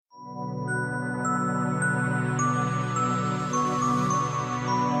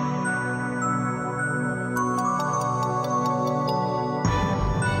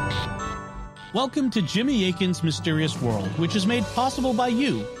Welcome to Jimmy Akin's Mysterious World, which is made possible by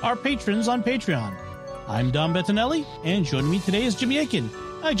you, our patrons on Patreon. I'm Dom Bettinelli, and joining me today is Jimmy Akin.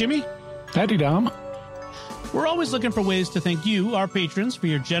 Hi, Jimmy. Howdy, Dom. We're always looking for ways to thank you, our patrons, for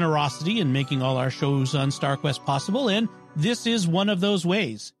your generosity in making all our shows on StarQuest possible, and this is one of those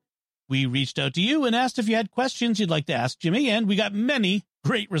ways. We reached out to you and asked if you had questions you'd like to ask Jimmy, and we got many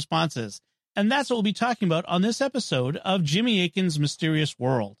great responses. And that's what we'll be talking about on this episode of Jimmy Akin's Mysterious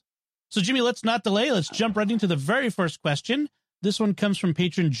World. So, Jimmy, let's not delay. Let's jump right into the very first question. This one comes from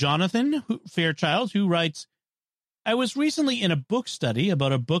patron Jonathan Fairchild, who writes, I was recently in a book study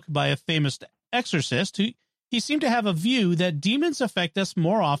about a book by a famous exorcist who he seemed to have a view that demons affect us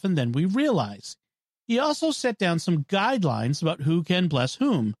more often than we realize. He also set down some guidelines about who can bless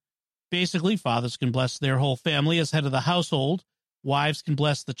whom. Basically, fathers can bless their whole family as head of the household. Wives can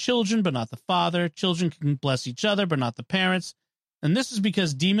bless the children, but not the father. Children can bless each other, but not the parents. And this is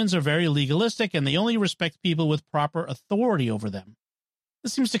because demons are very legalistic and they only respect people with proper authority over them.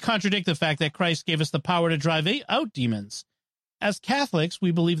 This seems to contradict the fact that Christ gave us the power to drive out demons. As Catholics,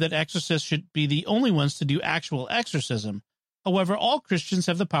 we believe that exorcists should be the only ones to do actual exorcism. However, all Christians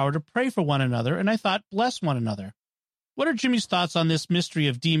have the power to pray for one another, and I thought bless one another. What are Jimmy's thoughts on this mystery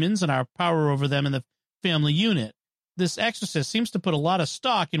of demons and our power over them in the family unit? This exorcist seems to put a lot of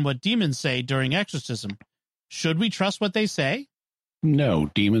stock in what demons say during exorcism. Should we trust what they say? No,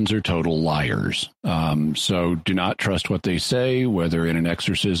 demons are total liars. So do not trust what they say, whether in an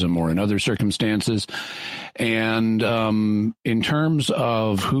exorcism or in other circumstances. And in terms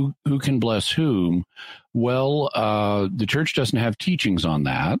of who can bless whom, well, the church doesn't have teachings on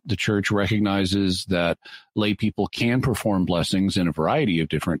that. The church recognizes that lay people can perform blessings in a variety of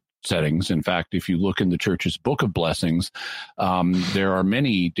different settings. In fact, if you look in the church's book of blessings, there are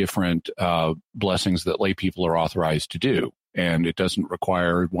many different blessings that lay people are authorized to do. And it doesn't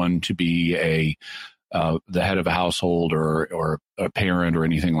require one to be the head of a household or a parent or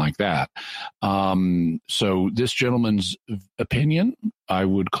anything like that. So this gentleman's opinion, I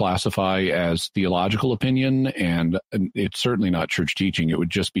would classify as theological opinion, and it's certainly not church teaching. It would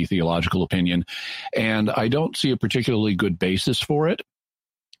just be theological opinion. And I don't see a particularly good basis for it.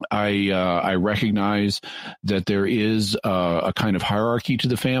 I recognize that there is a kind of hierarchy to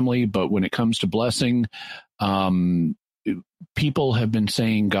the family, but when it comes to blessing, people have been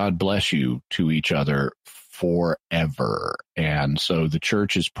saying God bless you to each other forever. And so the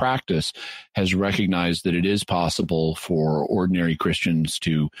church's practice has recognized that it is possible for ordinary Christians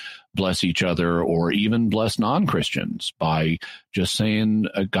to bless each other or even bless non-Christians by just saying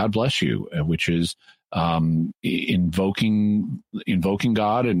God bless you, which is invoking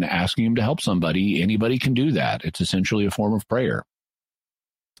God and asking him to help somebody. Anybody can do that. It's essentially a form of prayer.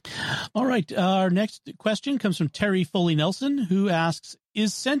 All right. Our next question comes from Terry Foley Nelson, who asks,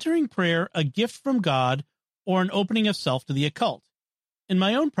 is centering prayer a gift from God or an opening of self to the occult? In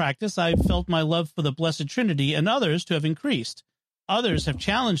my own practice, I've felt my love for the Blessed Trinity and others to have increased. Others have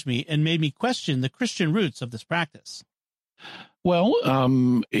challenged me and made me question the Christian roots of this practice. Well,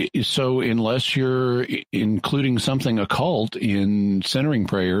 so unless you're including something occult in centering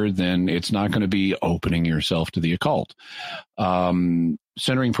prayer, then it's not going to be opening yourself to the occult.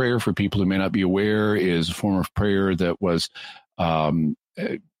 Centering prayer, for people who may not be aware, is a form of prayer that was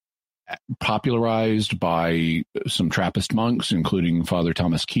popularized by some Trappist monks, including Father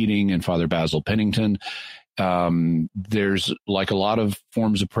Thomas Keating and Father Basil Pennington. There's, like a lot of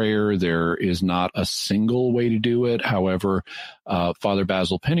forms of prayer, there is not a single way to do it. However, Father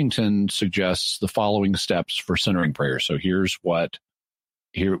Basil Pennington suggests the following steps for centering prayer. So here's what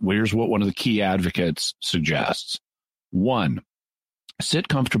one of the key advocates suggests. 1, sit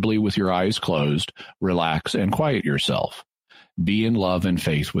comfortably with your eyes closed, relax, and quiet yourself. Be in love and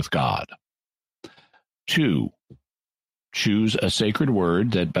faith with God. 2, choose a sacred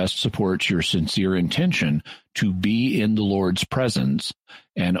word that best supports your sincere intention to be in the Lord's presence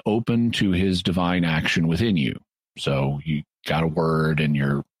and open to his divine action within you. So you got a word and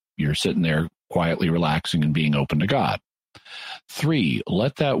you're sitting there quietly relaxing and being open to God. 3,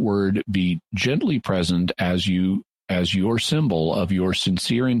 let that word be gently present as your symbol of your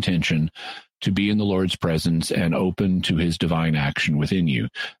sincere intention to be in the Lord's presence and open to his divine action within you.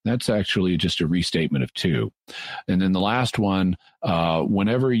 That's actually just a restatement of 2. And then the last one,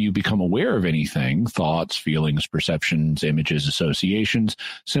 whenever you become aware of anything, thoughts, feelings, perceptions, images, associations,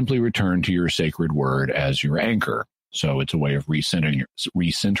 simply return to your sacred word as your anchor. So it's a way of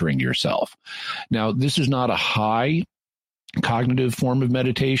recentering yourself. Now, this is not a high cognitive form of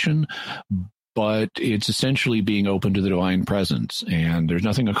meditation, but it's essentially being open to the divine presence. And there's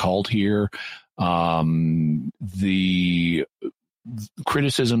nothing occult here. The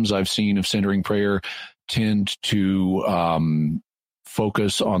criticisms I've seen of centering prayer tend to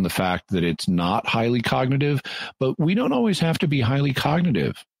focus on the fact that it's not highly cognitive, but we don't always have to be highly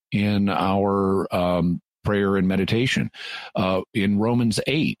cognitive in our prayer and meditation. In Romans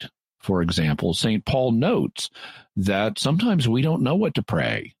 8, for example, St. Paul notes that sometimes we don't know what to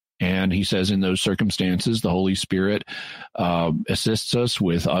pray. And he says in those circumstances, the Holy Spirit assists us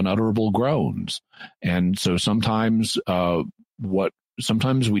with unutterable groans. And so sometimes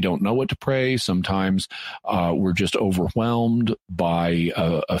sometimes we don't know what to pray. Sometimes we're just overwhelmed by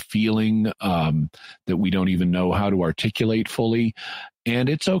a feeling that we don't even know how to articulate fully. And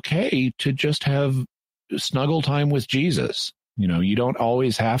it's okay to just have snuggle time with Jesus. You don't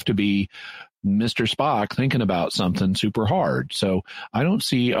always have to be Mr. Spock thinking about something super hard. So I don't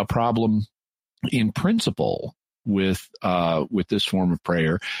see a problem in principle with this form of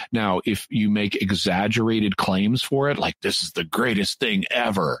prayer. Now, if you make exaggerated claims for it, like this is the greatest thing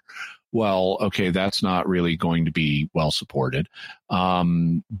ever, well, okay, that's not really going to be well supported.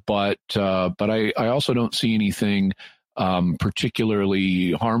 But I also don't see anything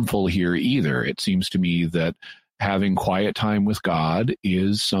particularly harmful here either. It seems to me that having quiet time with God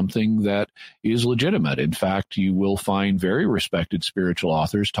is something that is legitimate. In fact, you will find very respected spiritual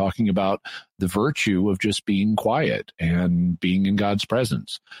authors talking about the virtue of just being quiet and being in God's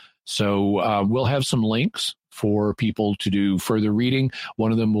presence. So we'll have some links for people to do further reading.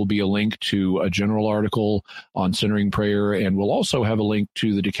 One of them will be a link to a general article on centering prayer, and we'll also have a link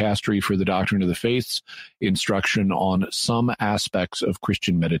to the Dicastery for the Doctrine of the Faith's instruction on some aspects of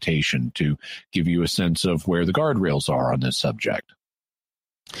Christian meditation to give you a sense of where the guardrails are on this subject.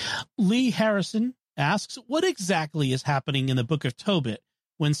 Lee Harrison asks, what exactly is happening in the Book of Tobit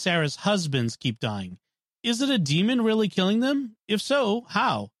when Sarah's husbands keep dying? Is it a demon really killing them? If so,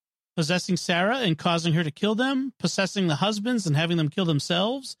 how? Possessing Sarah and causing her to kill them? Possessing the husbands and having them kill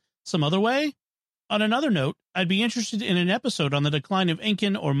themselves? Some other way? On another note, I'd be interested in an episode on the decline of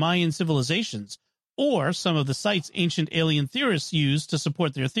Incan or Mayan civilizations, or some of the sites ancient alien theorists use to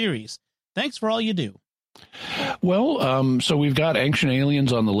support their theories. Thanks for all you do. Well, so we've got ancient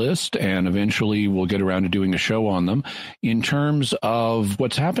aliens on the list, and eventually we'll get around to doing a show on them. In terms of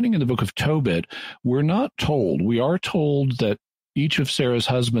what's happening in the Book of Tobit, we're not told. We are told that each of Sarah's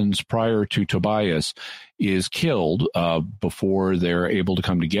husbands prior to Tobias is killed before they're able to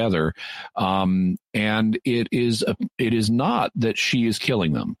come together. And it is not that she is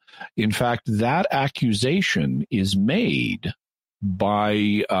killing them. In fact, that accusation is made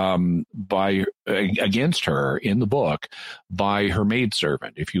by against her in the book by her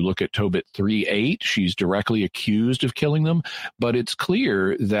maidservant. If you look at Tobit 3:8, she's directly accused of killing them, but it's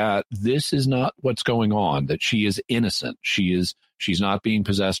clear that this is not what's going on, that she is innocent. She's not being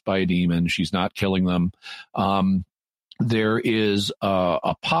possessed by a demon. She's not killing them. There is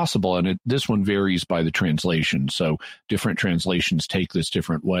a possible, and this one varies by the translation, so different translations take this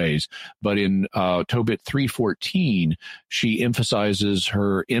different ways. But in Tobit 3:14, she emphasizes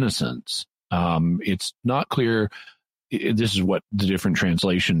her innocence. It's not clear. This is what the different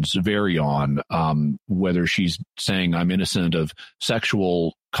translations vary on, whether she's saying I'm innocent of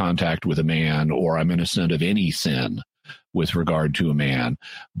sexual contact with a man or I'm innocent of any sin with regard to a man.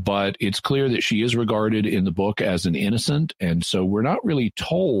 But it's clear that she is regarded in the book as an innocent, and so we're not really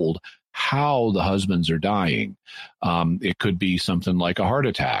told how the husbands are dying. It could be something like a heart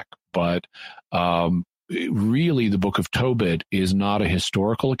attack, but really the Book of Tobit is not a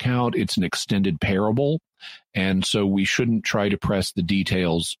historical account. It's an extended parable, and so we shouldn't try to press the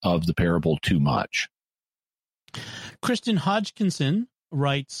details of the parable too much. Kristen Hodgkinson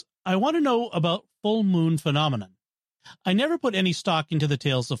writes, I want to know about full moon phenomenon. I never put any stock into the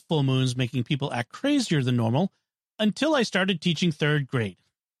tales of full moons making people act crazier than normal until I started teaching third grade.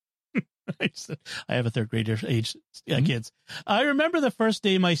 I have a third grader age kids. I remember the first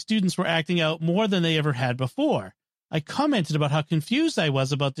day my students were acting out more than they ever had before. I commented about how confused I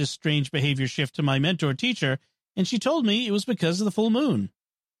was about this strange behavior shift to my mentor teacher, and she told me it was because of the full moon.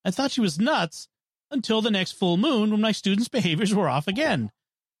 I thought she was nuts until the next full moon when my students' behaviors were off again.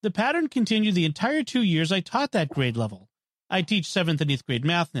 The pattern continued the entire 2 years I taught that grade level. I teach 7th and 8th grade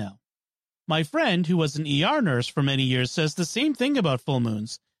math now. My friend, who was an ER nurse for many years, says the same thing about full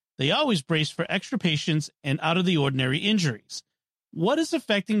moons. They always brace for extra patients and out-of-the-ordinary injuries. What is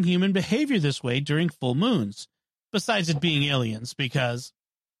affecting human behavior this way during full moons? Besides it being aliens, because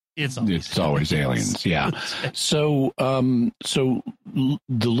it's always aliens, yeah. So the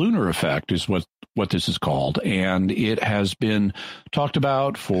lunar effect is what what this is called, and it has been talked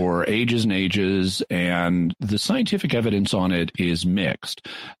about for ages and ages, and the scientific evidence on it is mixed.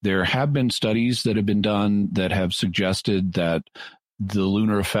 There have been studies that have been done that have suggested that the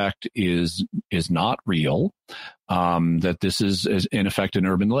lunar effect is not real, that this is in effect an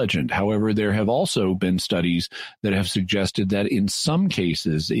urban legend. However, there have also been studies that have suggested that in some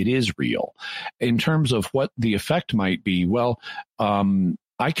cases it is real. In terms of what the effect might be, well,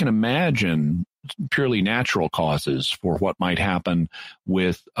 I can imagine purely natural causes for what might happen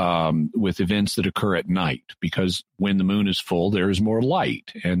with events that occur at night, because when the moon is full, there is more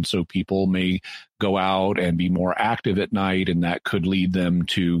light. And so people may go out and be more active at night, and that could lead them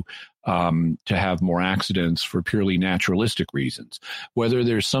to have more accidents for purely naturalistic reasons. Whether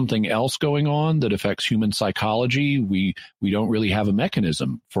there's something else going on that affects human psychology, we don't really have a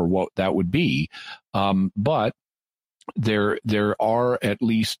mechanism for what that would be. But there are at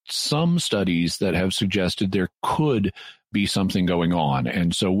least some studies that have suggested there could be something going on.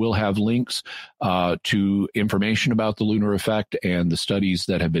 And so we'll have links to information about the lunar effect and the studies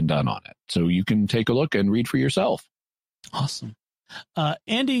that have been done on it. So you can take a look and read for yourself. Awesome.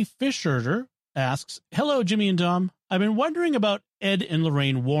 Andy Fischerter asks, hello, Jimmy and Dom. I've been wondering about Ed and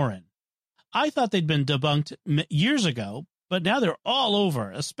Lorraine Warren. I thought they'd been debunked years ago, but now they're all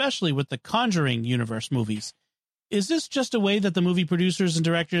over, especially with the Conjuring universe movies. Is this just a way that the movie producers and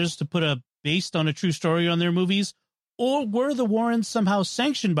directors to put a based on a true story on their movies, or were the Warrens somehow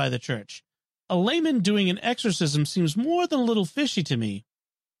sanctioned by the church? A layman doing an exorcism seems more than a little fishy to me.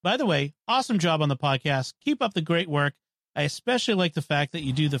 By the way, awesome job on the podcast. Keep up the great work. I especially like the fact that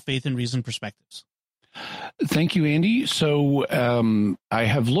you do the faith and reason perspectives. Thank you, Andy. So I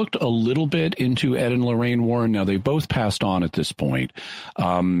have looked a little bit into Ed and Lorraine Warren. Now, they both passed on at this point.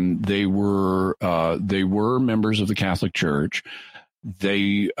 They were members of the Catholic Church.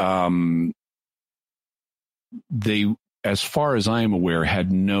 They, as far as I am aware,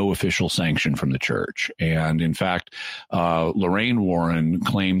 had no official sanction from the church. And in fact, Lorraine Warren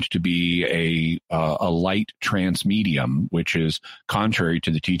claimed to be a light trance medium, which is contrary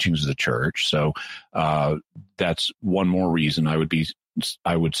to the teachings of the church. So that's one more reason I would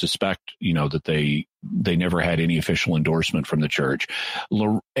suspect, that they never had any official endorsement from the church.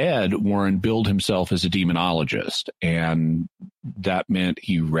 Ed Warren billed himself as a demonologist, and that meant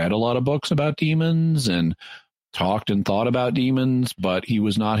he read a lot of books about demons and talked and thought about demons, but he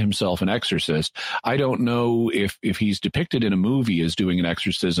was not himself an exorcist. I don't know if he's depicted in a movie as doing an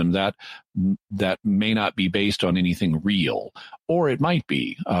exorcism, that may not be based on anything real, or it might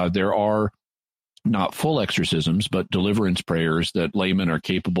be. There are not full exorcisms, but deliverance prayers that laymen are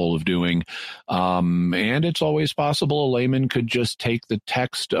capable of doing. And it's always possible a layman could just take the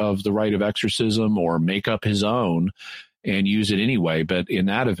text of the rite of exorcism or make up his own and use it anyway. But in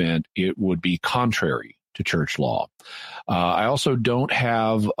that event, it would be contrary to church law. I also don't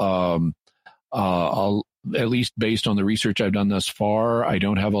have, at least based on the research I've done thus far, I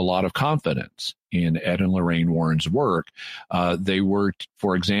don't have a lot of confidence in Ed and Lorraine Warren's work. They were,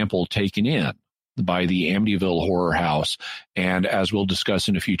 for example, taken in by the Amityville Horror House, and as we'll discuss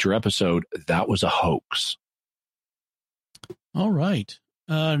in a future episode, that was a hoax. All right.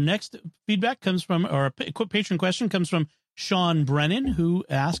 Next feedback comes from, or a patron question comes from Sean Brennan, who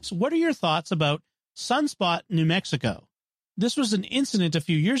asks, what are your thoughts about Sunspot, New Mexico? This was an incident a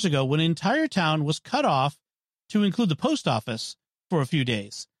few years ago when an entire town was cut off to include the post office for a few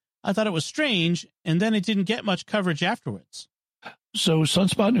days. I thought it was strange, and then it didn't get much coverage afterwards. So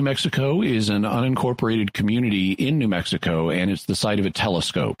Sunspot, New Mexico is an unincorporated community in New Mexico, and it's the site of a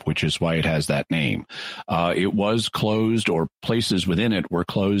telescope, which is why it has that name. It was closed, or places within it were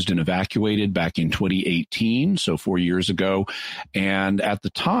closed and evacuated back in 2018, so 4 years ago. And at the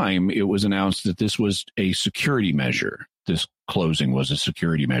time, it was announced that this was a security measure. This closing was a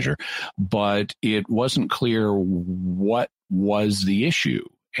security measure, but it wasn't clear what was the issue.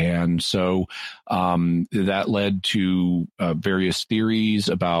 And so that led to various theories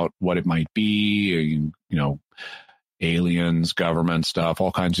about what it might be, aliens, government stuff,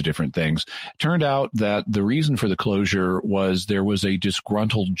 all kinds of different things. It turned out that the reason for the closure was there was a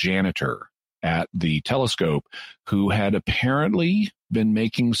disgruntled janitor at the telescope who had apparently been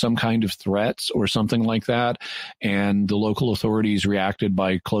making some kind of threats or something like that, and the local authorities reacted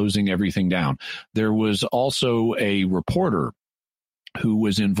by closing everything down. There was also a reporter who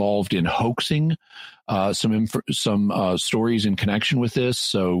was involved in hoaxing some stories in connection with this.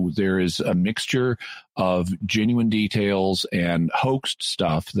 So there is a mixture of genuine details and hoaxed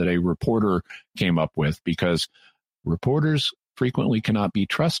stuff that a reporter came up with, because reporters frequently cannot be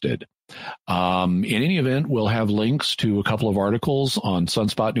trusted. In any event, we'll have links to a couple of articles on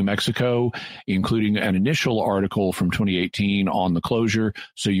Sunspot, New Mexico, including an initial article from 2018 on the closure,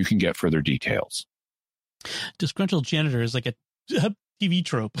 so you can get further details. Disgruntled janitor is like a TV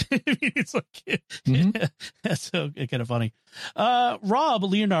trope. It's like, that's so kind of funny. Rob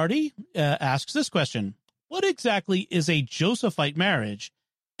Leonardi asks this question. What exactly is a Josephite marriage?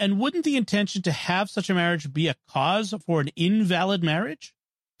 And wouldn't the intention to have such a marriage be a cause for an invalid marriage?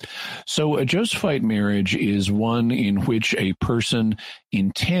 So a Josephite marriage is one in which a person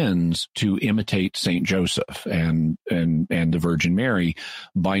intends to imitate Saint Joseph and the Virgin Mary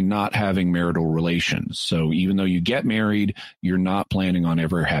by not having marital relations. So even though you get married, you're not planning on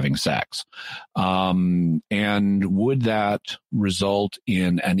ever having sex. And would that result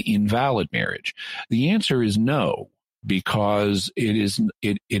in an invalid marriage? The answer is no. Because it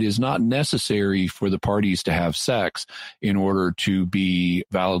is not necessary for the parties to have sex in order to be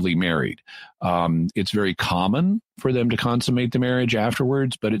validly married. It's very common for them to consummate the marriage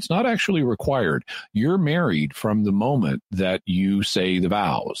afterwards, but it's not actually required. You're married from the moment that you say the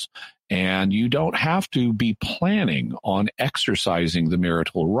vows, and you don't have to be planning on exercising the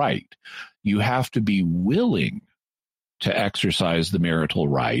marital right. You have to be willing to exercise the marital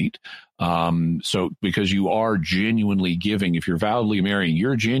right. So because you are genuinely giving, if you're validly marrying,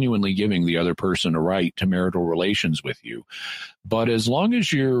 you're genuinely giving the other person a right to marital relations with you. But as long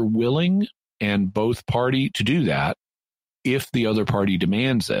as you're willing and both party to do that, if the other party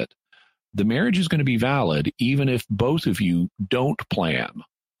demands it, the marriage is going to be valid, even if both of you don't plan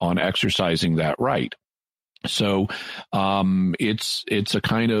on exercising that right. So it's a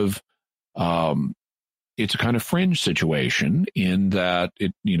kind of it's a kind of fringe situation in that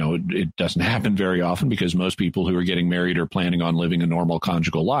it doesn't happen very often because most people who are getting married are planning on living a normal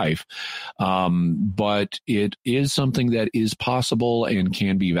conjugal life. But it is something that is possible and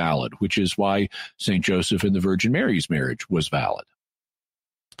can be valid, which is why St. Joseph and the Virgin Mary's marriage was valid.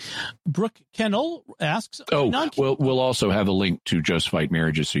 Brooke Kennel asks... we'll also have a link to Josephite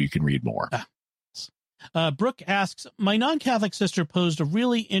marriages so you can read more. Brooke asks, my non-Catholic sister posed a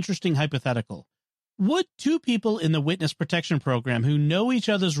really interesting hypothetical. Would two people in the witness protection program who know each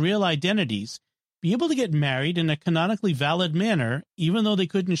other's real identities be able to get married in a canonically valid manner, even though they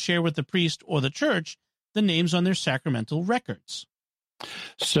couldn't share with the priest or the church the names on their sacramental records?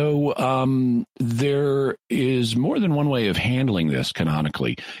 So there is more than one way of handling this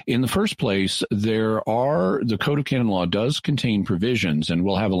canonically. In the first place, the Code of Canon Law does contain provisions, and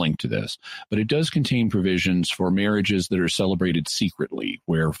we'll have a link to this, but it does contain provisions for marriages that are celebrated secretly,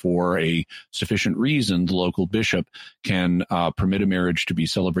 where for a sufficient reason, the local bishop can permit a marriage to be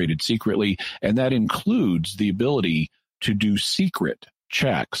celebrated secretly, and that includes the ability to do secret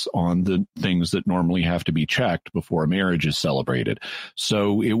checks on the things that normally have to be checked before a marriage is celebrated.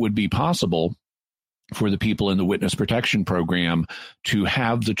 So it would be possible for the people in the witness protection program to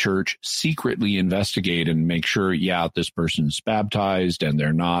have the church secretly investigate and make sure, this person's baptized and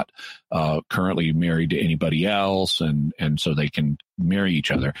they're not currently married to anybody else, and so they can marry each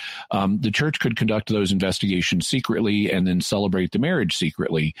other. The church could conduct those investigations secretly and then celebrate the marriage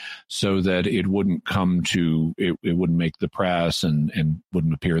secretly so that it wouldn't it wouldn't make the press and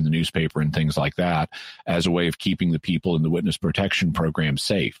wouldn't appear in the newspaper and things like that, as a way of keeping the people in the witness protection program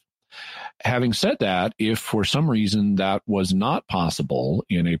safe. Having said that, if for some reason that was not possible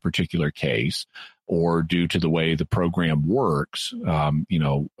in a particular case, or due to the way the program works,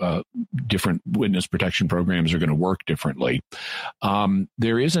 different witness protection programs are going to work differently.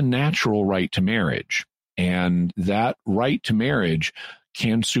 There is a natural right to marriage, and that right to marriage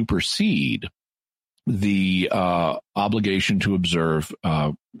can supersede the obligation to observe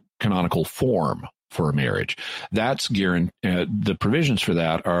canonical form for a marriage. That's the provisions for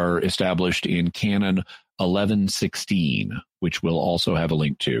that are established in Canon 1116, which we'll also have a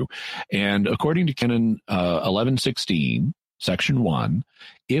link to. And according to Canon 1116, Section 1,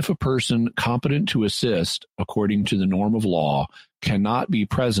 if a person competent to assist according to the norm of law cannot be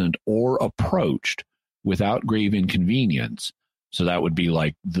present or approached without grave inconvenience, so that would be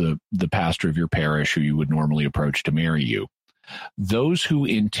like the pastor of your parish who you would normally approach to marry you, those who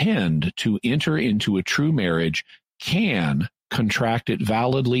intend to enter into a true marriage can contract it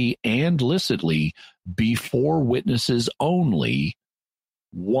validly and licitly before witnesses only,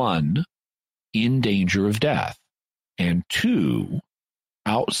 1, in danger of death, and 2,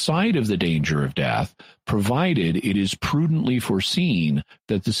 outside of the danger of death, provided it is prudently foreseen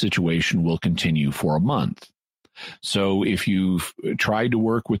that the situation will continue for a month. So if you've tried to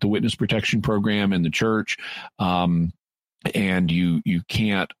work with the witness protection program in the church, and you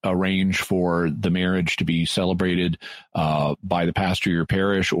can't arrange for the marriage to be celebrated by the pastor of your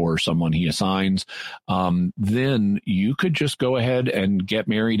parish or someone he assigns, then you could just go ahead and get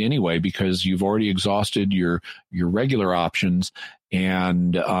married anyway, because you've already exhausted your regular options,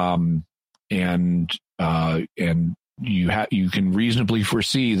 and you can reasonably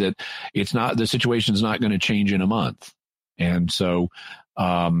foresee that the situation's not going to change in a month. And so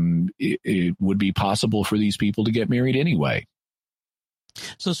it would be possible for these people to get married anyway.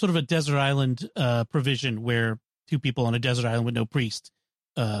 So sort of a desert island provision where two people on a desert island with no priest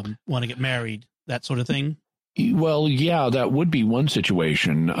want to get married, that sort of thing. Well, yeah, that would be one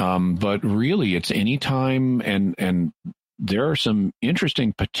situation. But really, it's any time, and there are some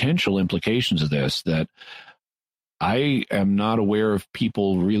interesting potential implications of this that I am not aware of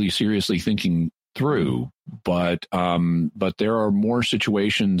people really seriously thinking through, but there are more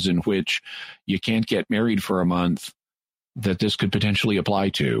situations in which you can't get married for a month that this could potentially apply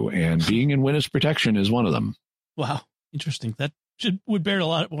to, and being in witness protection is one of them. Wow, interesting. That would bear a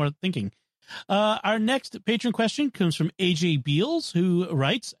lot more thinking. Our next patron question comes from AJ Beals, who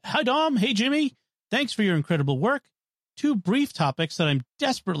writes, "Hi Dom, hey Jimmy, thanks for your incredible work. Two brief topics that I'm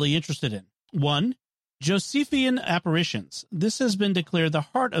desperately interested in. One, Josephian apparitions. This has been declared the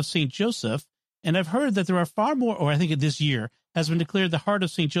heart of St. Joseph, and I've heard that there are far more, or I think this year has been declared the heart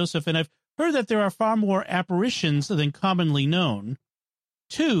of St. Joseph, and I've heard that there are far more apparitions than commonly known.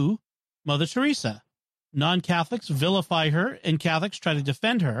 Two, Mother Teresa. Non-Catholics vilify her, and Catholics try to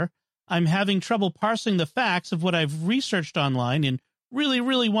defend her. I'm having trouble parsing the facts of what I've researched online and really,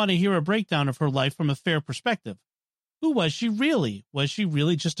 really want to hear a breakdown of her life from a fair perspective. Who was she really? Was she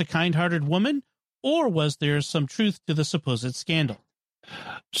really just a kind-hearted woman? Or was there some truth to the supposed scandal?"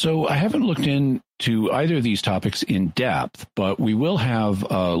 So I haven't looked into either of these topics in depth, but we will have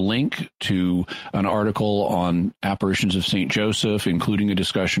a link to an article on apparitions of St. Joseph, including a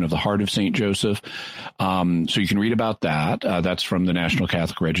discussion of the heart of St. Joseph. So you can read about that. That's from the National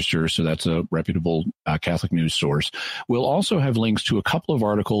Catholic Register, so that's a reputable Catholic news source. We'll also have links to a couple of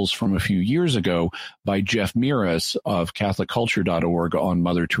articles from a few years ago by Jeff Miras of CatholicCulture.org on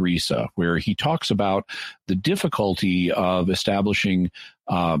Mother Teresa, where he talks about the difficulty of establishing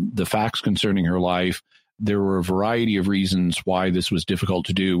the facts concerning her life. There were a variety of reasons why this was difficult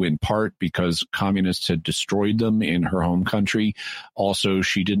to do, in part because communists had destroyed them in her home country. Also,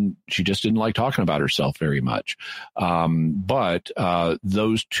 she just didn't like talking about herself very much. But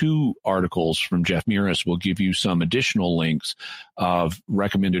those two articles from Jeff Miras will give you some additional links of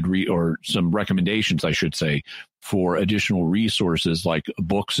or some recommendations, I should say, for additional resources like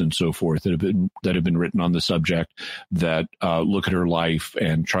books and so forth that have been written on the subject that look at her life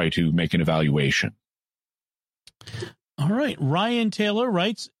and try to make an evaluation. All right. Ryan Taylor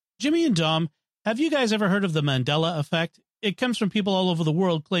writes, "Jimmy and Dom, have you guys ever heard of the Mandela effect? It comes from people all over the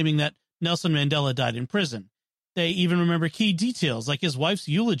world claiming that Nelson Mandela died in prison. They even remember key details like his wife's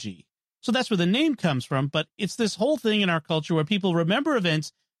eulogy. So that's where the name comes from, but it's this whole thing in our culture where people remember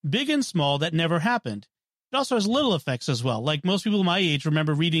events, big and small, that never happened. It also has little effects as well. Like most people my age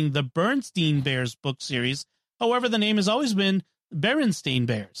remember reading the Bernstein Bears book series. However, the name has always been Berenstain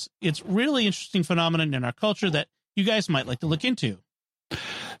Bears. It's really interesting phenomenon in our culture that you guys might like to look into."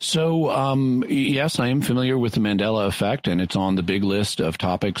 So, yes, I am familiar with the Mandela effect, and it's on the big list of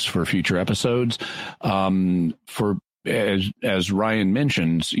topics for future episodes. As Ryan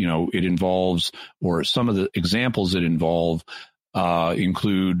mentions, it involves, or some of the examples it involve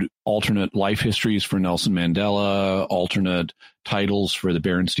include alternate life histories for Nelson Mandela, alternate titles for the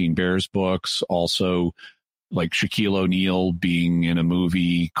Berenstain Bears books, also like Shaquille O'Neal being in a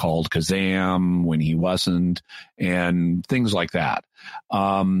movie called Kazam when he wasn't, and things like that.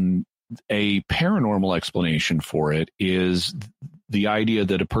 A paranormal explanation for it is the idea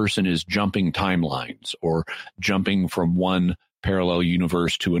that a person is jumping timelines or jumping from one parallel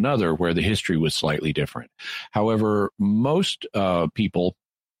universe to another where the history was slightly different. However, most people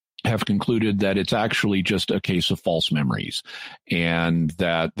have concluded that it's actually just a case of false memories, and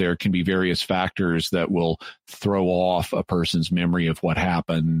that there can be various factors that will throw off a person's memory of what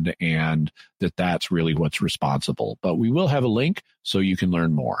happened, and that's really what's responsible. But we will have a link so you can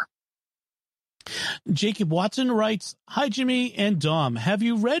learn more. Jacob Watson writes, "Hi, Jimmy and Dom. Have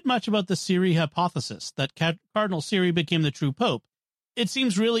you read much about the Siri hypothesis, that Cardinal Siri became the true pope? It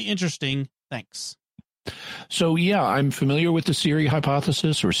seems really interesting. Thanks." So, yeah, I'm familiar with the Siri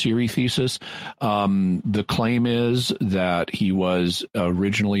hypothesis or Siri thesis. The claim is that he was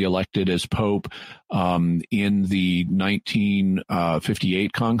originally elected as Pope in the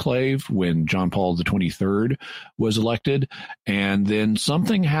 1958 conclave when John Paul the 23rd was elected. And then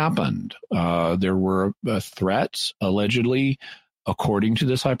something happened. There were threats, allegedly, according to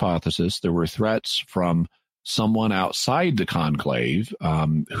this hypothesis. There were threats from someone outside the conclave.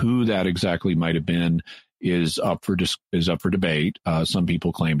 Who that exactly might have been is up for debate. Some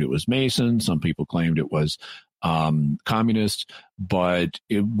people claimed it was Masons. Some people claimed it was communists. But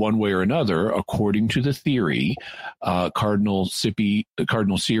one way or another, according to the theory, Cardinal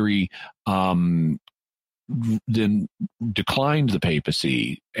Siri then declined the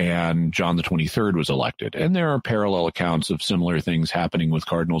papacy, and John the 23rd was elected. And there are parallel accounts of similar things happening with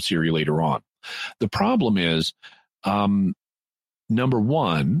Cardinal Siri later on. The problem is, number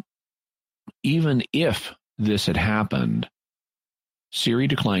one, even if this had happened, Siri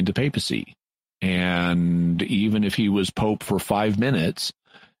declined the papacy. And even if he was Pope for 5 minutes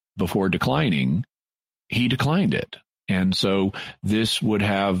before declining, he declined it. And so this would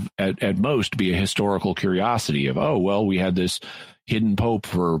have, at most, be a historical curiosity of, oh, well, we had this hidden Pope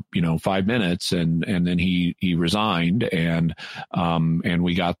for 5 minutes, and then he resigned, and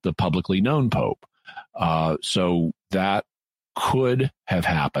we got the publicly known Pope. So that could have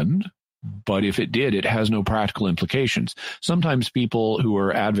happened. But if it did, it has no practical implications. Sometimes people who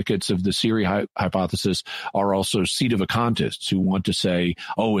are advocates of the Siri hypothesis are also sedevacantists who want to say,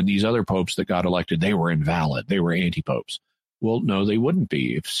 oh, and these other popes that got elected, they were invalid. They were anti-popes. Well, no, they wouldn't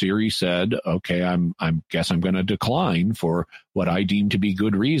be. If Siri said, okay, I guess I'm going to decline for what I deem to be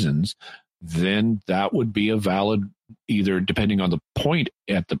good reasons, then that would be a valid, either depending on the point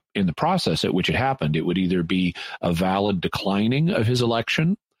in the process at which it happened, it would either be a valid declining of his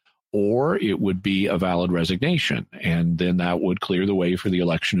election, or it would be a valid resignation. And then that would clear the way for the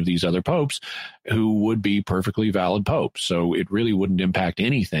election of these other popes who would be perfectly valid popes. So it really wouldn't impact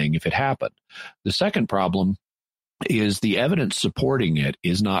anything if it happened. The second problem is the evidence supporting it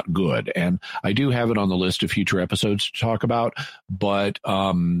is not good. And I do have it on the list of future episodes to talk about, but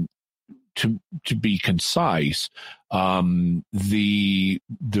to be concise, the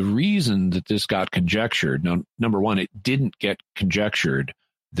reason that this got conjectured, now, number one, it didn't get conjectured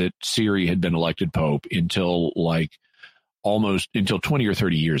that Siri had been elected Pope until almost 20 or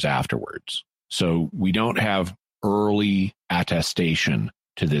 30 years afterwards. So we don't have early attestation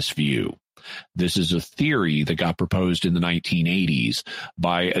to this view. This is a theory that got proposed in the 1980s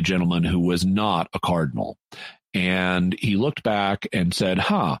by a gentleman who was not a cardinal. And he looked back and said,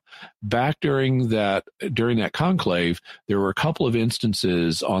 back during that conclave, there were a couple of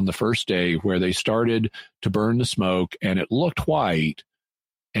instances on the first day where they started to burn the smoke and it looked white,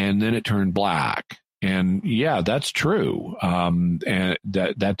 and then it turned black. And yeah, that's true. And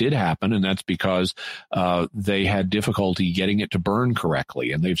that did happen. And that's because they had difficulty getting it to burn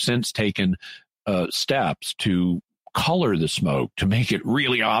correctly. And they've since taken steps to color the smoke to make it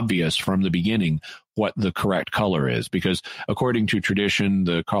really obvious from the beginning what the correct color is. Because according to tradition,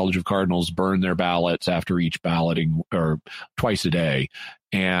 the College of Cardinals burn their ballots after each balloting, or twice a day.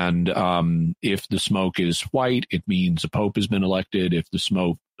 And if the smoke is white, it means a pope has been elected. If the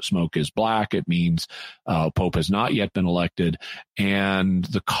smoke is black, it means pope has not yet been elected. And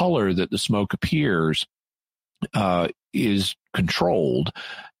the color that the smoke appears is controlled,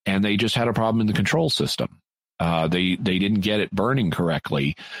 and they just had a problem in the control system. They didn't get it burning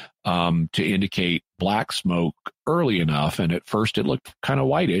correctly to indicate black smoke early enough, and at first it looked kind of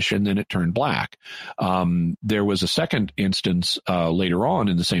whitish, and then it turned black. There was a second instance later on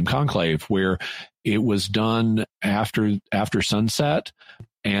in the same conclave where it was done after sunset,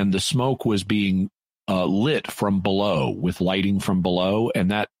 and the smoke was being lit from below with lighting from below,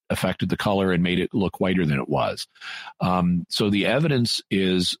 and that affected the color and made it look whiter than it was. So the evidence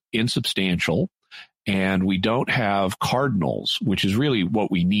is insubstantial. And we don't have cardinals, which is really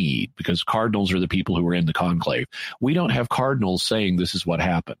what we need, because cardinals are the people who are in the conclave. We don't have cardinals saying this is what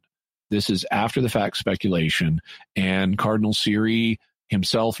happened. This is after the fact speculation, and Cardinal Siri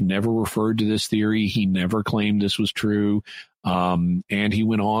himself never referred to this theory. He never claimed this was true. And he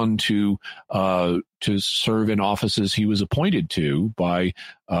went on to serve in offices he was appointed to by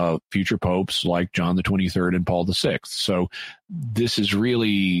future popes like John the 23rd and Paul the 6th. So this is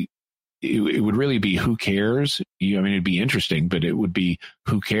really... It would really be who cares. It'd be interesting, but it would be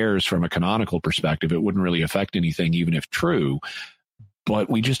who cares from a canonical perspective. It wouldn't really affect anything, even if true.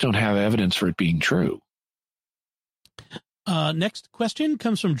 But we just don't have evidence for it being true. Next question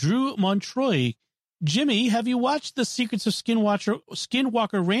comes from Drew Montroy. Jimmy, have you watched the Secrets of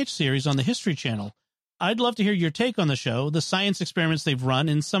Skinwalker Ranch series on the History Channel? I'd love to hear your take on the show, the science experiments they've run,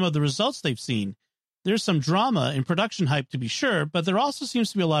 and some of the results they've seen. There's some drama and production hype, to be sure, but there also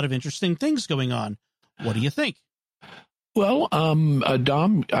seems to be a lot of interesting things going on. What do you think? Well,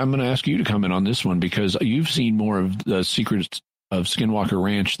 Dom, I'm going to ask you to comment on this one because you've seen more of the Secrets of Skinwalker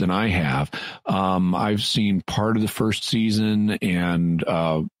Ranch than I have. I've seen part of the first season and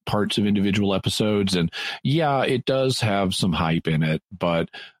parts of individual episodes, and yeah, it does have some hype in it, but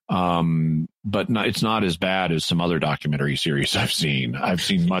it's not as bad as some other documentary series I've seen. I've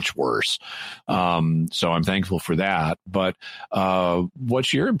seen much worse, so I'm thankful for that. But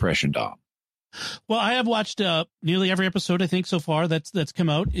what's your impression, Dom? Well, I have watched nearly every episode, I think, so far that's come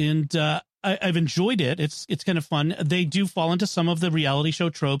out, and I've enjoyed it. It's kind of fun. They do fall into some of the reality show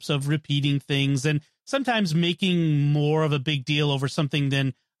tropes of repeating things and sometimes making more of a big deal over something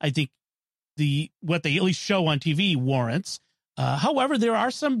than I think what they at least show on TV warrants. However, there are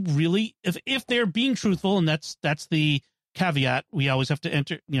some really, if they're being truthful, and that's the caveat we always have to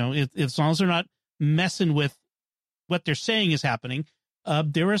enter, as long as they're not messing with what they're saying is happening.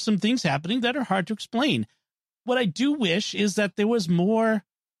 There are some things happening that are hard to explain. What I do wish is that there was more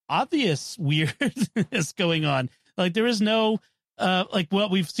obvious weirdness going on. Like there is no, like what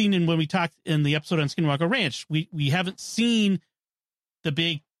we've seen when we talked in the episode on Skinwalker Ranch, we haven't seen the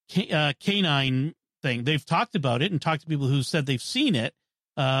big canine thing. They've talked about it and talked to people who said they've seen it.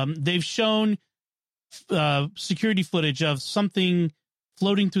 They've shown security footage of something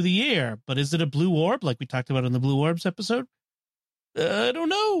floating through the air, but is it a blue orb? Like we talked about in the Blue Orbs episode? I don't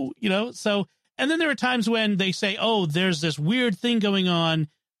know, so, and then there are times when they say, oh, there's this weird thing going on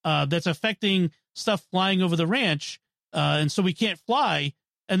that's affecting stuff flying over the ranch. And so we can't fly.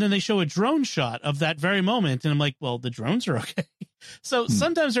 And then they show a drone shot of that very moment. And I'm like, well, the drones are okay. So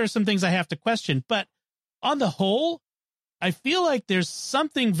sometimes there are some things I have to question, but on the whole, I feel like there's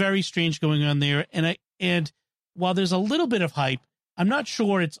something very strange going on there. And while there's a little bit of hype, I'm not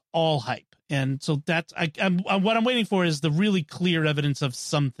sure it's all hype. And so that's what I'm waiting for is the really clear evidence of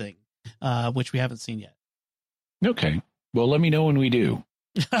something, which we haven't seen yet. Okay. Well, let me know when we do.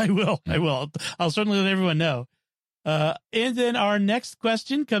 I will. I'll certainly let everyone know. And then our next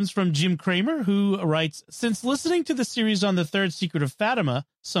question comes from Jim Kramer, who writes, since listening to the series on the third secret of Fatima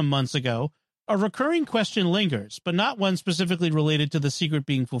some months ago, a recurring question lingers, but not one specifically related to the secret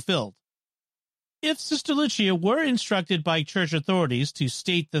being fulfilled. If Sister Lucia were instructed by church authorities to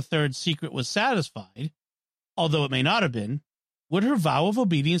state the third secret was satisfied, although it may not have been, would her vow of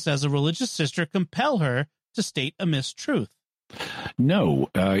obedience as a religious sister compel her to state a mistruth? No.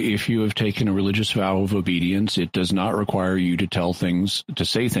 If you have taken a religious vow of obedience, it does not require you to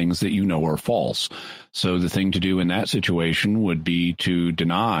say things that you know are false. So the thing to do in that situation would be to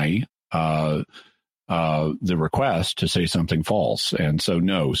deny the request to say something false. And so,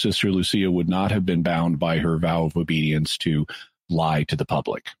 no, Sister Lucia would not have been bound by her vow of obedience to lie to the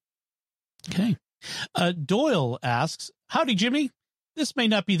public. Okay. Doyle asks, howdy, Jimmy. This may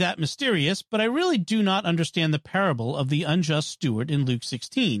not be that mysterious, but I really do not understand the parable of the unjust steward in Luke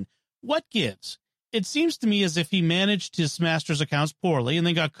 16. What gives? It seems to me as if he managed his master's accounts poorly and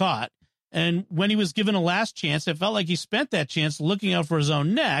then got caught. And when he was given a last chance, it felt like he spent that chance looking out for his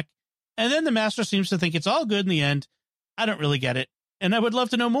own neck. And then the master seems to think it's all good in the end. I don't really get it. And I would love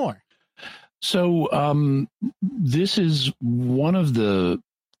to know more. So this is one of the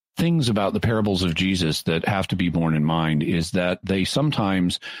things about the parables of Jesus that have to be borne in mind is that they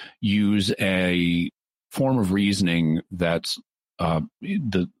sometimes use a form of reasoning that's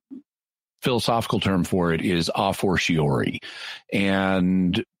the philosophical term for it is a fortiori.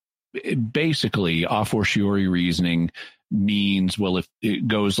 And basically, a fortiori reasoning means, well, if it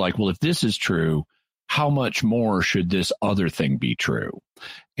goes like, well, if this is true, how much more should this other thing be true?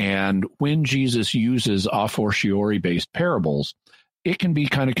 And when Jesus uses a fortiori based parables, it can be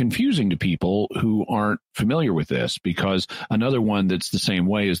kind of confusing to people who aren't familiar with this, because another one that's the same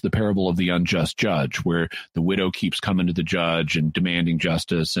way is the parable of the unjust judge, where the widow keeps coming to the judge and demanding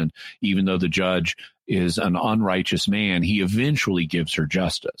justice. And even though the judge is an unrighteous man, he eventually gives her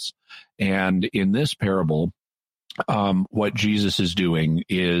justice. And in this parable, what Jesus is doing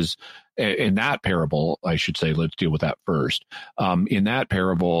is, in that parable, I should say, let's deal with that first. In that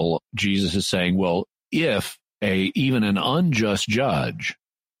parable, Jesus is saying, well, if even an unjust judge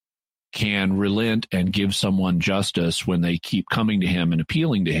can relent and give someone justice when they keep coming to him and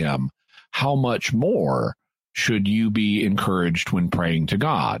appealing to him, how much more should you be encouraged when praying to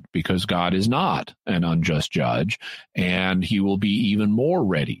God? Because God is not an unjust judge, and he will be even more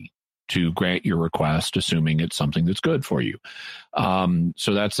ready to grant your request, assuming it's something that's good for you.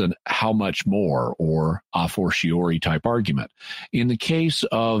 So that's an how much more or a fortiori type argument. In the case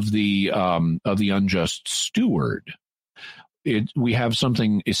of the unjust steward, we have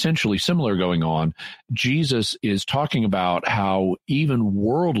something essentially similar going on. Jesus is talking about how even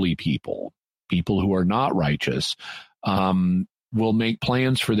worldly people who are not righteous, will make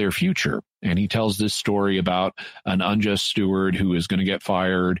plans for their future. And he tells this story about an unjust steward who is going to get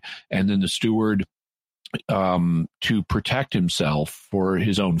fired, and then the steward, to protect himself for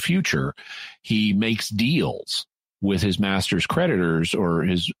his own future, he makes deals with his master's creditors or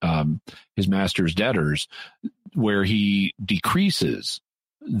his master's debtors, where he decreases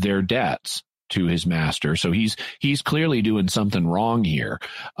their debts to his master. So he's clearly doing something wrong here,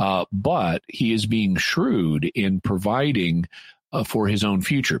 but he is being shrewd in providing for his own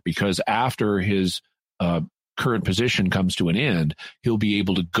future, because after his current position comes to an end, he'll be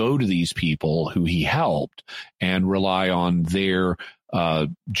able to go to these people who he helped and rely on their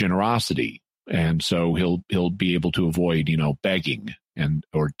generosity. And so he'll be able to avoid, begging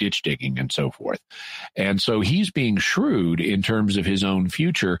or ditch digging and so forth. And so he's being shrewd in terms of his own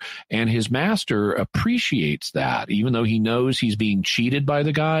future, and his master appreciates that. Even though he knows he's being cheated by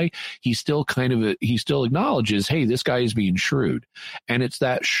the guy, he still acknowledges, hey, this guy is being shrewd. And it's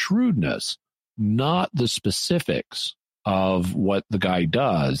that shrewdness, not the specifics of what the guy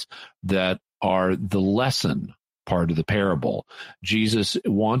does, that are the lesson part of the parable. Jesus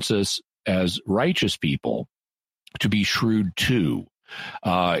wants us as righteous people to be shrewd too.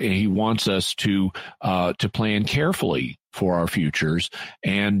 He wants us to plan carefully for our futures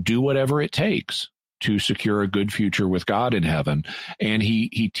and do whatever it takes to secure a good future with God in heaven. And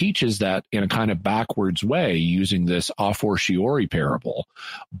he teaches that in a kind of backwards way using this a fortiori parable.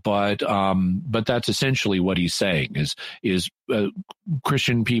 But that's essentially what he's saying is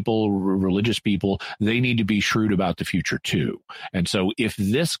Christian people, religious people, they need to be shrewd about the future too. And so if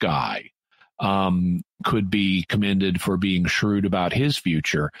this guy could be commended for being shrewd about his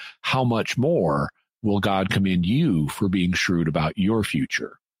future, how much more will God commend you for being shrewd about your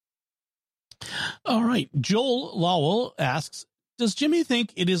future? All right. Joel Lowell asks, does Jimmy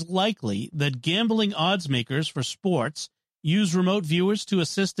think it is likely that gambling odds makers for sports use remote viewers to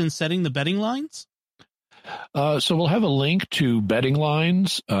assist in setting the betting lines? So we'll have a link to betting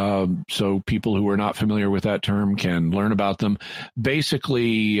lines, so people who are not familiar with that term can learn about them.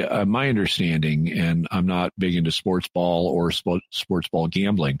 Basically, my understanding, and I'm not big into sports ball or sports ball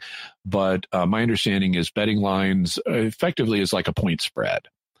gambling, but my understanding is betting lines effectively is like a point spread.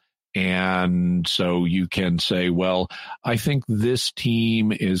 And so you can say, well, I think this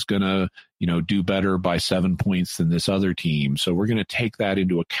team is going to, do better by 7 points than this other team. So we're going to take that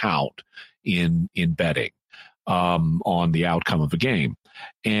into account in betting on the outcome of a game.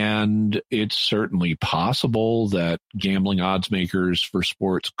 And it's certainly possible that gambling odds makers for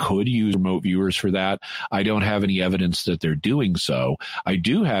sports could use remote viewers for that. I don't have any evidence that they're doing so. I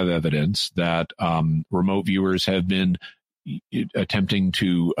do have evidence that remote viewers have been attempting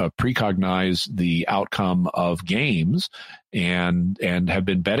to precognize the outcome of games and have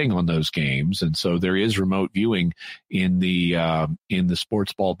been betting on those games. And so there is remote viewing in the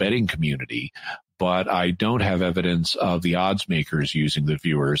sports ball betting community, but I don't have evidence of the odds makers using the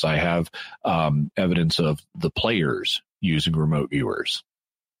viewers. I have evidence of the players using remote viewers.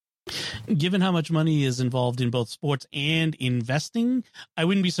 Given how much money is involved in both sports and investing, I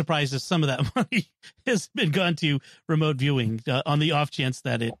wouldn't be surprised if some of that money has been gone to remote viewing on the off chance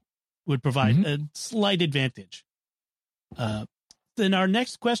that it would provide a slight advantage. Then our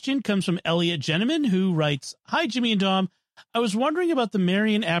next question comes from Elliot Jenneman, who writes, "Hi, Jimmy and Dom. I was wondering about the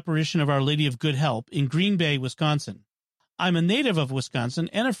Marian apparition of Our Lady of Good Help in Green Bay, Wisconsin. I'm a native of Wisconsin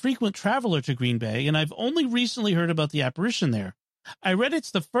and a frequent traveler to Green Bay, and I've only recently heard about the apparition there. I read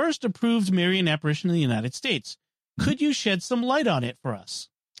it's the first approved Marian apparition in the United States. Could you shed some light on it for us?"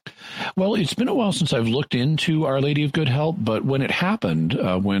 Well, it's been a while since I've looked into Our Lady of Good Help, but when it happened,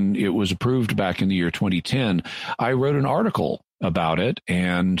 when it was approved back in the year 2010, I wrote an article about it.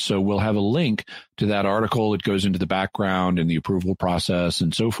 And so we'll have a link to that article. It goes into the background and the approval process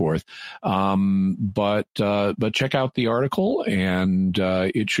and so forth. But check out the article, and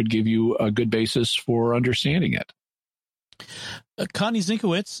it should give you a good basis for understanding it. Connie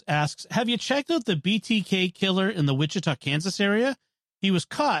Zinkowitz asks, have you checked out the BTK killer in the Wichita, Kansas area? He was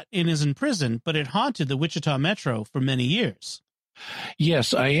caught and is in prison, but it haunted the Wichita Metro for many years.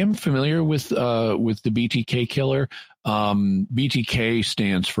 Yes, I am familiar with the BTK killer. BTK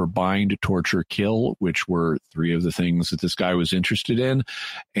stands for bind, torture, kill, which were three of the things that this guy was interested in.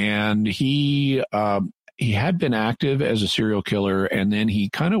 And he he had been active as a serial killer, and then he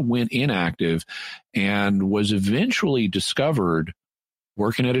kind of went inactive and was eventually discovered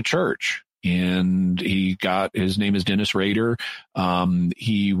working at a church. And his name is Dennis Rader.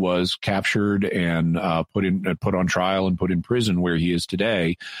 He was captured and put on trial and put in prison where he is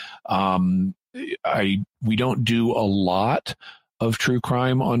today. We don't do a lot of true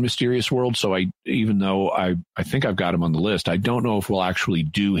crime on Mysterious World, so even though I think I've got him on the list, I don't know if we'll actually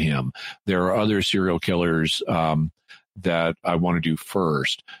do him. There are other serial killers that I want to do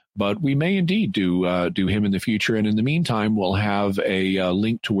first, but we may indeed do him in the future. And in the meantime, we'll have a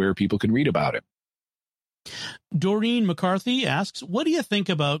link to where people can read about him. Doreen McCarthy asks, what do you think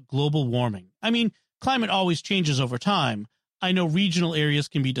about global warming? I mean, climate always changes over time. I know regional areas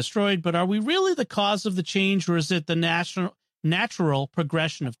can be destroyed, but are we really the cause of the change, or is it the natural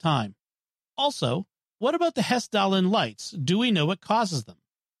progression of time? Also, what about the Hessdalen lights? Do we know what causes them?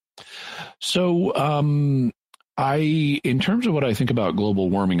 So, in terms of what I think about global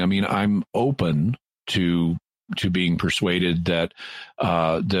warming, I mean, I'm open to being persuaded that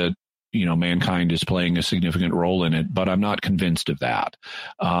mankind is playing a significant role in it, but I'm not convinced of that.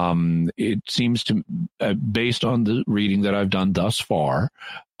 It seems to, based on the reading that I've done thus far,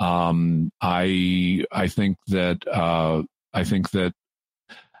 I think that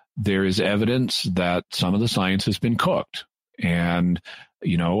there is evidence that some of the science has been cooked, and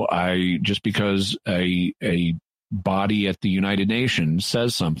just because a body at the United Nations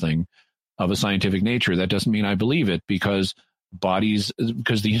says something of a scientific nature, that doesn't mean I believe it, because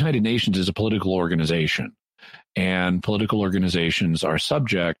the United Nations is a political organization, and political organizations are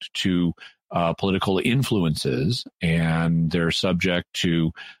subject to political influences, and they're subject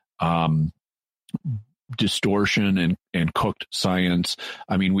to distortion and cooked science.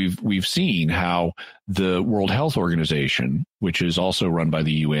 I mean, we've seen how the World Health Organization, which is also run by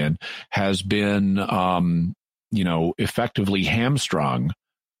the UN, has been effectively hamstrung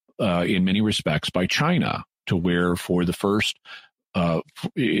in many respects by China, to where for the first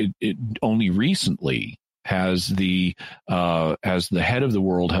it only recently has the head of the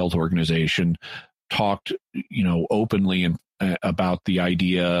World Health Organization talked openly about the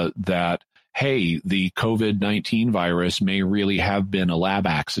idea that, hey, the COVID-19 virus may really have been a lab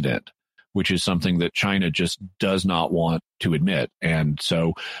accident, which is something that China just does not want to admit. And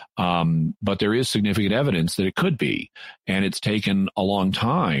so, but there is significant evidence that it could be, and it's taken a long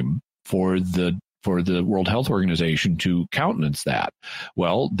time for the World Health Organization to countenance that.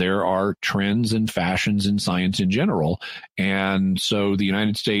 Well, there are trends and fashions in science in general. And so the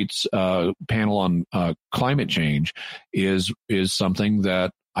United States panel on climate change is something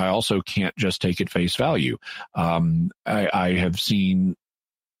that I also can't just take at face value. I have seen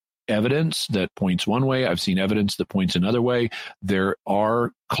evidence that points one way. I've seen evidence that points another way. There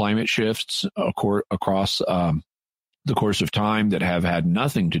are climate shifts across the course of time that have had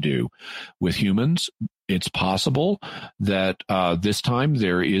nothing to do with humans. It's possible that this time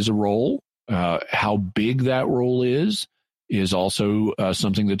there is a role. How big that role is also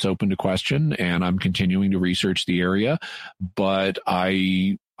something that's open to question, and I'm continuing to research the area. But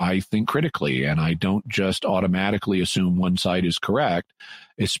I think critically, and I don't just automatically assume one side is correct,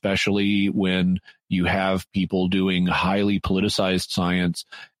 especially when you have people doing highly politicized science.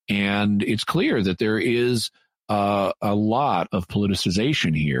 And it's clear that there is a lot of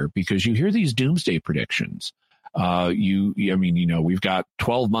politicization here, because you hear these doomsday predictions. We've got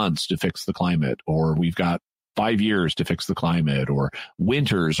 12 months to fix the climate, or we've got 5 years to fix the climate, or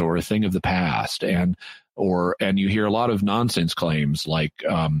winters or a thing of the past. And you hear a lot of nonsense claims like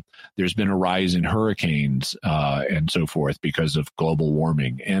there's been a rise in hurricanes and so forth because of global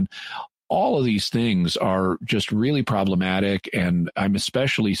warming. And all of these things are just really problematic, and I'm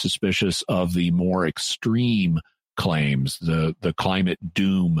especially suspicious of the more extreme claims. The climate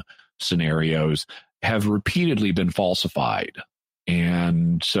doom scenarios have repeatedly been falsified.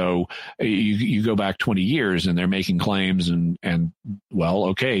 And so you go back 20 years and they're making claims, and well,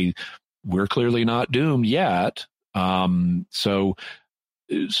 okay, we're clearly not doomed yet. So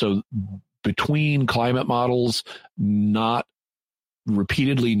between climate models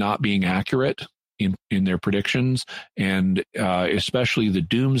repeatedly not being accurate in their predictions, and especially the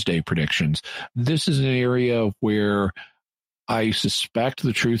doomsday predictions, this is an area where I suspect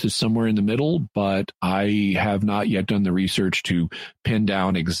the truth is somewhere in the middle, but I have not yet done the research to pin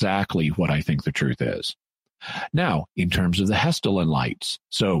down exactly what I think the truth is. Now, in terms of the Hessdalen lights,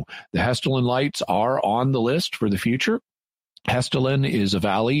 so the Hessdalen lights are on the list for the future. Hessdalen is a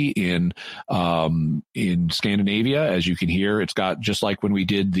valley in Scandinavia. As you can hear, it's got, just like when we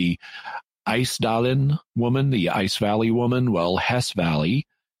did the Ice Valley woman, well, Hess Valley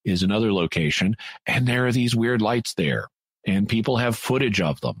is another location. And there are these weird lights there, and people have footage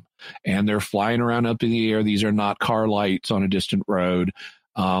of them, and they're flying around up in the air. These are not car lights on a distant road.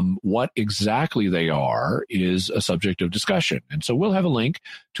 What exactly they are is a subject of discussion. And so we'll have a link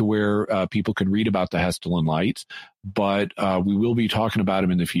to where people can read about the Hessdalen lights, but we will be talking about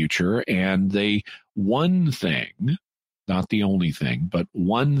them in the future. And one thing, not the only thing, but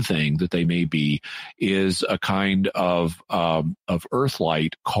one thing that they may be is a kind of earth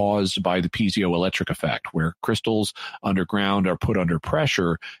light caused by the piezoelectric effect, where crystals underground are put under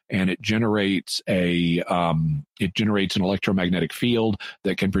pressure, and it generates an electromagnetic field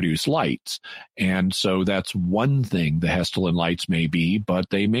that can produce lights. And so that's one thing the Hessdalen lights may be,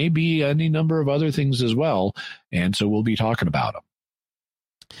 but they may be any number of other things as well. And so we'll be talking about them.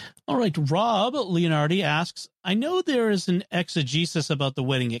 All right, Rob Leonardi asks, I know there is an exegesis about the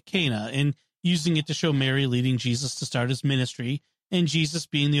wedding at Cana and using it to show Mary leading Jesus to start his ministry and Jesus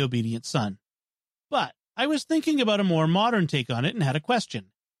being the obedient son. But I was thinking about a more modern take on it and had a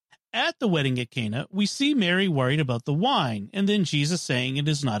question. At the wedding at Cana, we see Mary worried about the wine and then Jesus saying it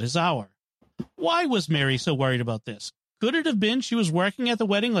is not his hour. Why was Mary so worried about this? Could it have been she was working at the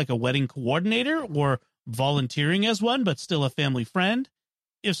wedding like a wedding coordinator or volunteering as one, but still a family friend?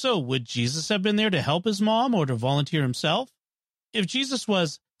 If so, would Jesus have been there to help his mom or to volunteer himself? If Jesus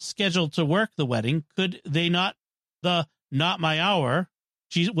was scheduled to work the wedding, could they not my hour?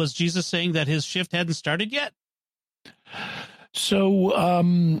 Was Jesus saying that his shift hadn't started yet?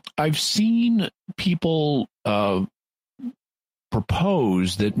 So I've seen people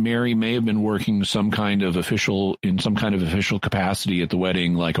propose that Mary may have been working in some kind of official capacity at the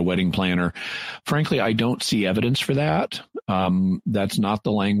wedding, like a wedding planner. Frankly, I don't see evidence for that. That's not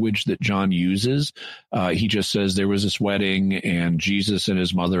the language that John uses. He just says there was this wedding and Jesus and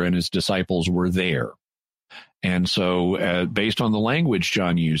his mother and his disciples were there. And so based on the language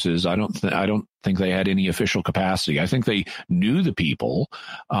John uses, I don't think they had any official capacity. I think they knew the people,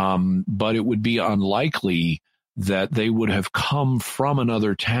 but it would be unlikely that they would have come from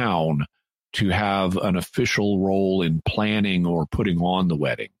another town to have an official role in planning or putting on the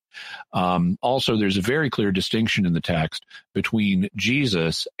wedding. Also, there's a very clear distinction in the text between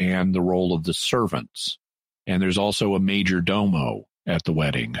Jesus and the role of the servants. And there's also a major domo at the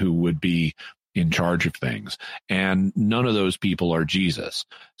wedding who would be in charge of things. And none of those people are Jesus.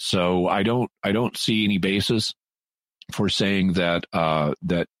 So I don't see any basis for saying that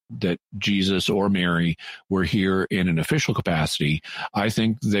Jesus or Mary were here in an official capacity. I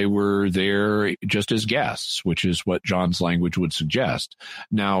think they were there just as guests, which is what John's language would suggest.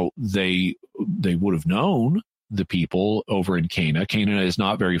 Now, they would have known the people over in Cana. Cana is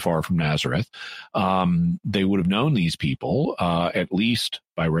not very far from Nazareth. They would have known these people, at least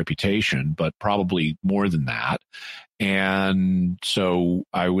by reputation, but probably more than that. And so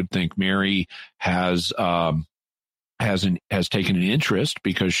I would think Mary has taken an interest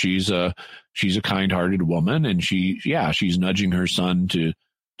because she's a kind-hearted woman, and she's nudging her son to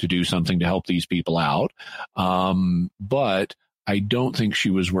do something to help these people out. But I don't think she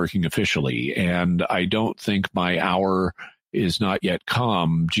was working officially, and I don't think my hour is not yet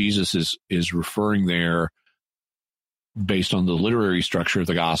come. Jesus is referring there, based on the literary structure of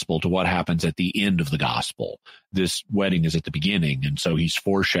the gospel, to what happens at the end of the gospel. This wedding is at the beginning, and so he's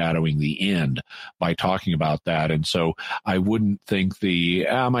foreshadowing the end by talking about that. And so I wouldn't think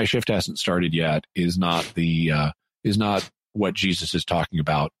my shift hasn't started yet is not what Jesus is talking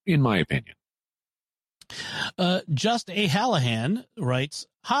about, in my opinion. Just a Hallahan writes,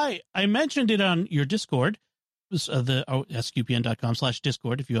 hi, I mentioned it on your Discord,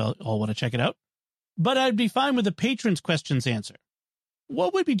 sqpn.com/Discord, if you all want to check it out. But I'd be fine with the patrons' questions answer.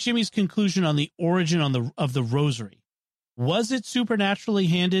 What would be Jimmy's conclusion on the origin of the rosary? Was it supernaturally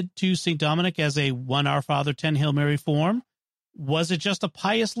handed to St. Dominic as a 1 Our Father, 10 Hail Mary form? Was it just a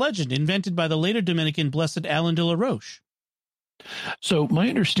pious legend invented by the later Dominican Blessed Alain de la Roche? So my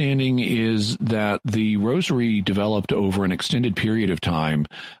understanding is that the rosary developed over an extended period of time,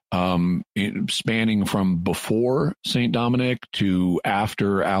 spanning from before St. Dominic to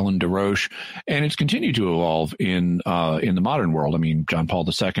after Alain de Roche, and it's continued to evolve in the modern world. I mean, John Paul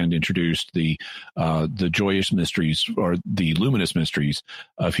II introduced the joyous mysteries, or the luminous mysteries,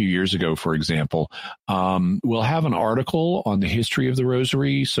 a few years ago, for example. We'll have an article on the history of the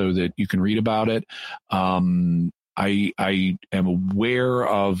rosary so that you can read about it. I am aware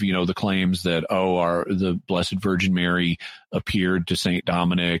of, the claims that, the Blessed Virgin Mary appeared to St.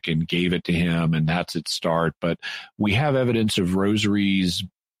 Dominic and gave it to him, and that's its start. But we have evidence of rosaries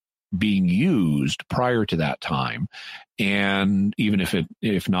being used prior to that time. And even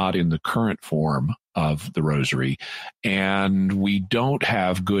if not in the current form of the Rosary, and we don't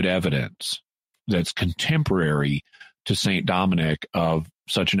have good evidence that's contemporary to St. Dominic of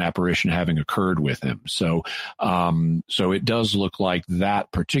such an apparition having occurred with him. So it does look like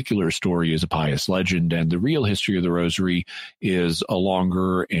that particular story is a pious legend, and the real history of the Rosary is a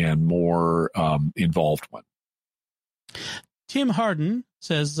longer and more involved one. Tim Harden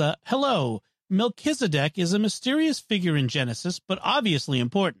says, hello, Melchizedek is a mysterious figure in Genesis, but obviously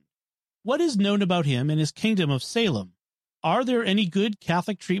important. What is known about him and his kingdom of Salem? Are there any good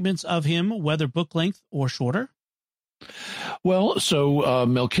Catholic treatments of him, whether book length or shorter? Well, so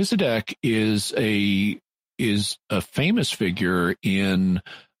Melchizedek is a famous figure in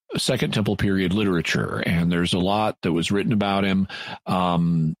Second Temple period literature, and there's a lot that was written about him.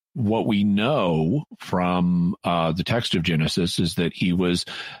 What we know from the text of Genesis is that he was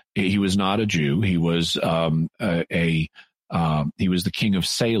not a Jew. He was he was the king of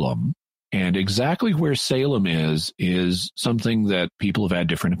Salem. And exactly where Salem is something that people have had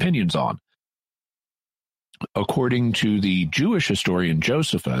different opinions on. According to the Jewish historian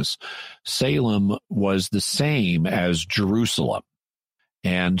Josephus, Salem was the same as Jerusalem.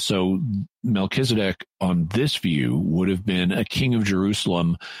 And so Melchizedek, on this view, would have been a king of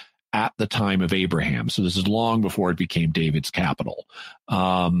Jerusalem at the time of Abraham. So this is long before it became David's capital.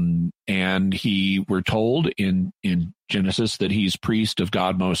 And we're told in Genesis that he's priest of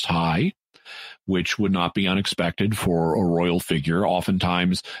God Most High, which would not be unexpected for a royal figure.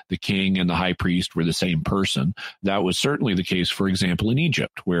 Oftentimes, the king and the high priest were the same person. That was certainly the case, for example, in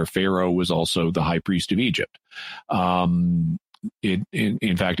Egypt, where Pharaoh was also the high priest of Egypt. In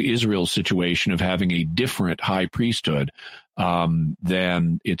fact, Israel's situation of having a different high priesthood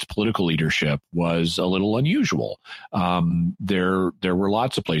than its political leadership was a little unusual. There were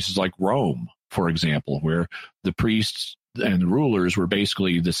lots of places like Rome, for example, where the priests and the rulers were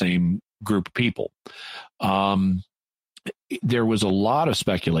basically the same group of people. There was a lot of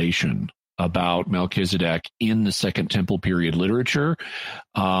speculation about Melchizedek in the Second Temple period literature.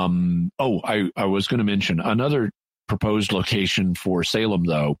 I was going to mention another proposed location for Salem,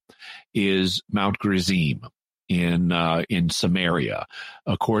 though, is Mount Gerizim in Samaria.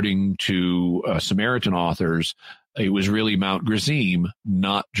 According to Samaritan authors, it was really Mount Gerizim,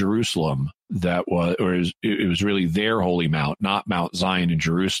 not Jerusalem, it was really their holy mount, not Mount Zion in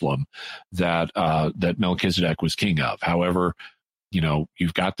Jerusalem, that Melchizedek was king of. However,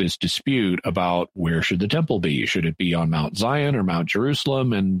 you've got this dispute about where should the temple be? Should it be on Mount Zion or Mount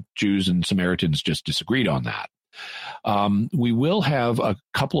Jerusalem? And Jews and Samaritans just disagreed on that. We will have a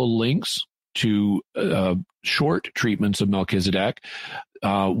couple of links to short treatments of Melchizedek.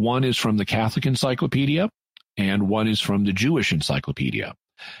 One is from the Catholic Encyclopedia, and one is from the Jewish Encyclopedia.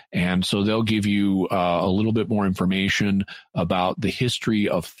 And so they'll give you a little bit more information about the history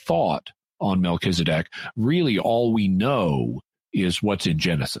of thought on Melchizedek. Really, all we know is what's in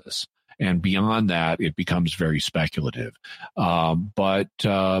Genesis. And beyond that, it becomes very speculative. But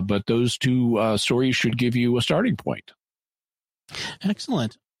those two stories should give you a starting point.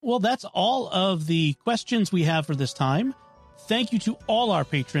 Excellent. Well, that's all of the questions we have for this time. Thank you to all our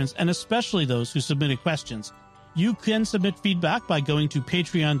patrons, and especially those who submitted questions. You can submit feedback by going to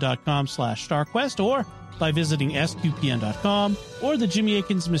patreon.com/StarQuest or by visiting sqpn.com or the Jimmy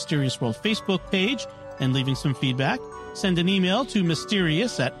Akin's Mysterious World Facebook page and leaving some feedback. Send an email to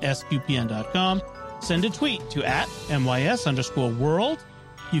mysterious@sqpn.com. Send a tweet to @MYS_world.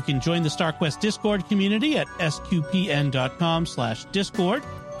 You can join the StarQuest Discord community at sqpn.com/Discord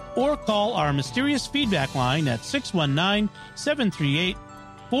or call our mysterious feedback line at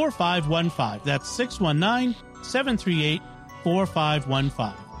 619-738-4515. That's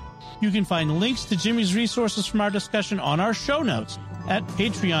 619-738-4515. You can find links to Jimmy's resources from our discussion on our show notes at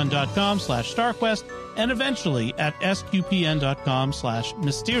patreon.com/StarQuest and eventually at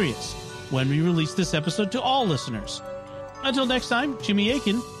sqpn.com/mysterious when we release this episode to all listeners. Until next time, Jimmy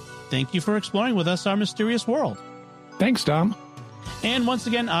Akin, thank you for exploring with us our mysterious world. Thanks, Dom. And once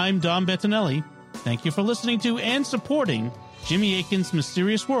again, I'm Dom Bettinelli. Thank you for listening to and supporting Jimmy Akin's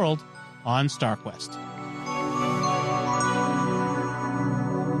Mysterious World on StarQuest.